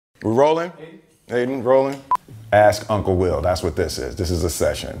We're rolling? Aiden, rolling? Ask Uncle Will. That's what this is. This is a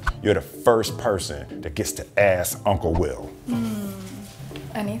session. You're the first person that gets to ask Uncle Will.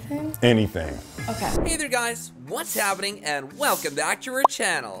 Anything? Anything. Okay. Hey there guys, what's happening and welcome back to our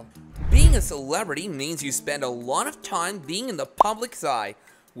channel. Being a celebrity means you spend a lot of time being in the public's eye.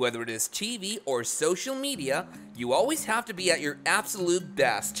 Whether it is TV or social media, you always have to be at your absolute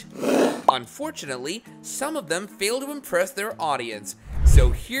best. Unfortunately, some of them fail to impress their audience.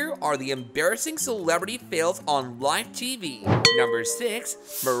 So here are the embarrassing celebrity fails on live TV. Number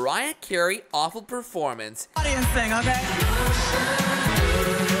 6, Mariah Carey awful performance. Audience thing, okay?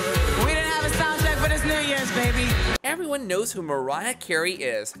 We didn't have a sound check for this New Year's, baby. Everyone knows who Mariah Carey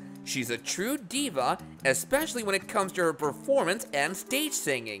is. She's a true diva, especially when it comes to her performance and stage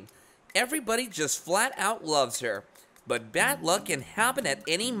singing. Everybody just flat out loves her. But bad luck can happen at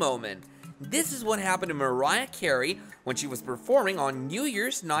any moment. This is what happened to Mariah Carey when she was performing on New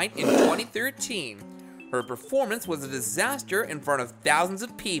Year's night in 2013. Her performance was a disaster in front of thousands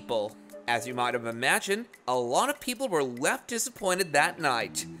of people. As you might have imagined, a lot of people were left disappointed that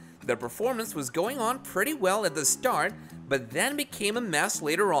night. The performance was going on pretty well at the start, but then became a mess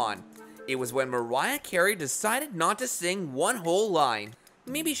later on. It was when Mariah Carey decided not to sing one whole line.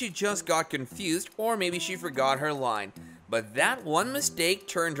 Maybe she just got confused, or maybe she forgot her line. But that one mistake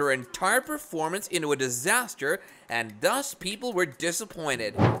turned her entire performance into a disaster, and thus people were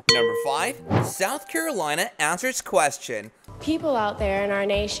disappointed. Number 5, South Carolina answers question. People out there in our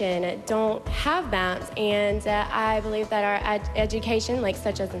nation don't have maps, and I believe that our education, like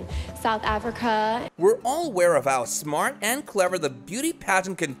such as in South Africa. We're all aware of how smart and clever the beauty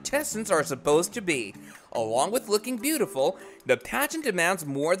pageant contestants are supposed to be. Along with looking beautiful, the pageant demands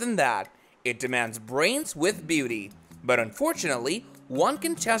more than that. It demands brains with beauty. But unfortunately, one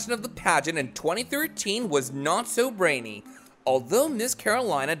contestant of the pageant in 2013 was not so brainy. Although Miss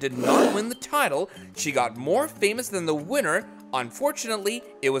Carolina did not win the title, she got more famous than the winner. Unfortunately,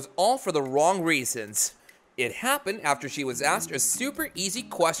 it was all for the wrong reasons. It happened after she was asked a super easy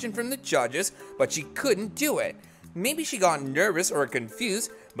question from the judges, but she couldn't do it. Maybe she got nervous or confused,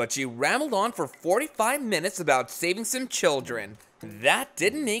 but she rambled on for 45 minutes about saving some children. That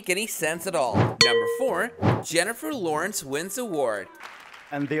didn't make any sense at all. Number 4, Jennifer Lawrence wins award.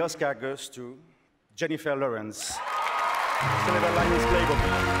 And the Oscar goes to Jennifer Lawrence.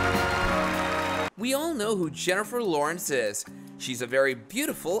 We all know who Jennifer Lawrence is. She's a very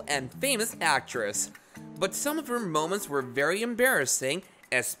beautiful and famous actress. But some of her moments were very embarrassing,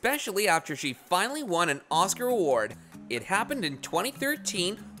 especially after she finally won an Oscar award. It happened in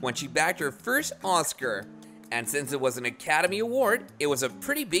 2013 when she bagged her first Oscar. And since it was an Academy Award, it was a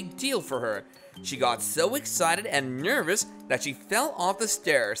pretty big deal for her. She got so excited and nervous that she fell off the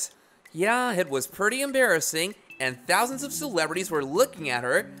stairs. Yeah, it was pretty embarrassing, and thousands of celebrities were looking at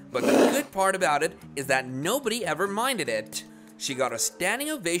her, but the good part about it is that nobody ever minded it. She got a standing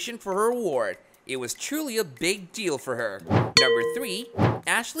ovation for her award. It was truly a big deal for her. Number 3,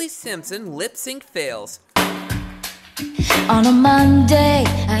 Ashlee Simpson lip sync fails. On a Monday,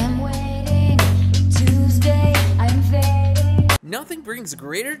 I am waiting. Tuesday, I am fading. Nothing brings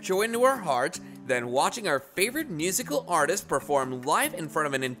greater joy into our hearts than watching our favorite musical artist perform live in front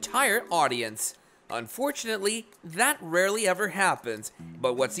of an entire audience. Unfortunately, that rarely ever happens,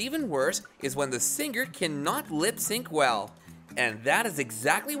 but what's even worse is when the singer cannot lip sync well. And that is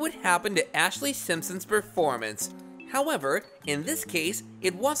exactly what happened to Ashlee Simpson's performance. However, in this case,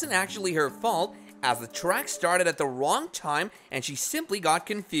 it wasn't actually her fault, as the track started at the wrong time and she simply got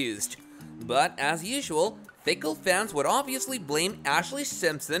confused. But as usual, fickle fans would obviously blame Ashlee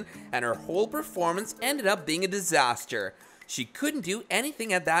Simpson, and her whole performance ended up being a disaster. She couldn't do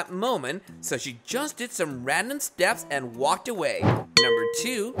anything at that moment, so she just did some random steps and walked away. Number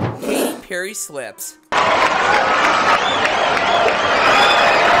 2, Katy Perry slips.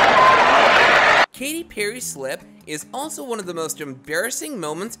 Katy Perry's slip is also one of the most embarrassing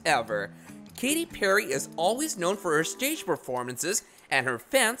moments ever. Katy Perry is always known for her stage performances, and her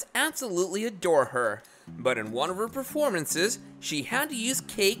fans absolutely adore her. But in one of her performances, she had to use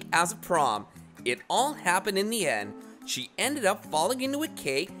cake as a prom. It all happened in the end. She ended up falling into a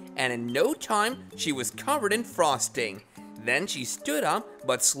cake, and in no time, she was covered in frosting. Then she stood up,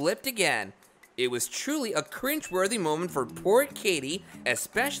 but slipped again. It was truly a cringeworthy moment for poor Katy,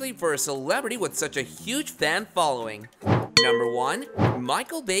 especially for a celebrity with such a huge fan following. Number 1,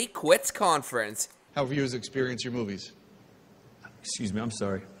 Michael Bay quits conference. How viewers experience your movies. Excuse me, I'm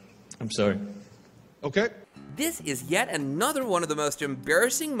sorry. I'm sorry. Okay. This is yet another one of the most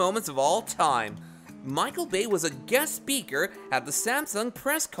embarrassing moments of all time. Michael Bay was a guest speaker at the Samsung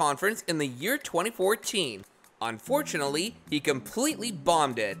press conference in the year 2014. Unfortunately, he completely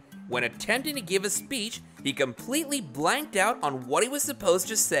bombed it. When attempting to give a speech, he completely blanked out on what he was supposed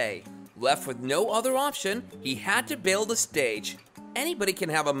to say. Left with no other option, he had to bail the stage. Anybody can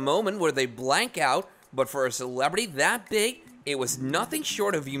have a moment where they blank out, but for a celebrity that big, it was nothing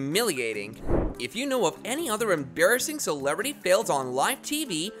short of humiliating. If you know of any other embarrassing celebrity fails on live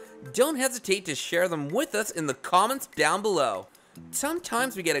TV, don't hesitate to share them with us in the comments down below.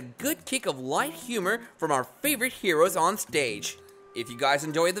 Sometimes we get a good kick of light humor from our favorite heroes on stage. If you guys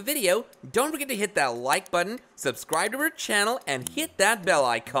enjoyed the video, don't forget to hit that like button, subscribe to our channel, and hit that bell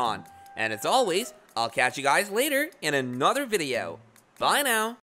icon. And as always, I'll catch you guys later in another video. Bye now.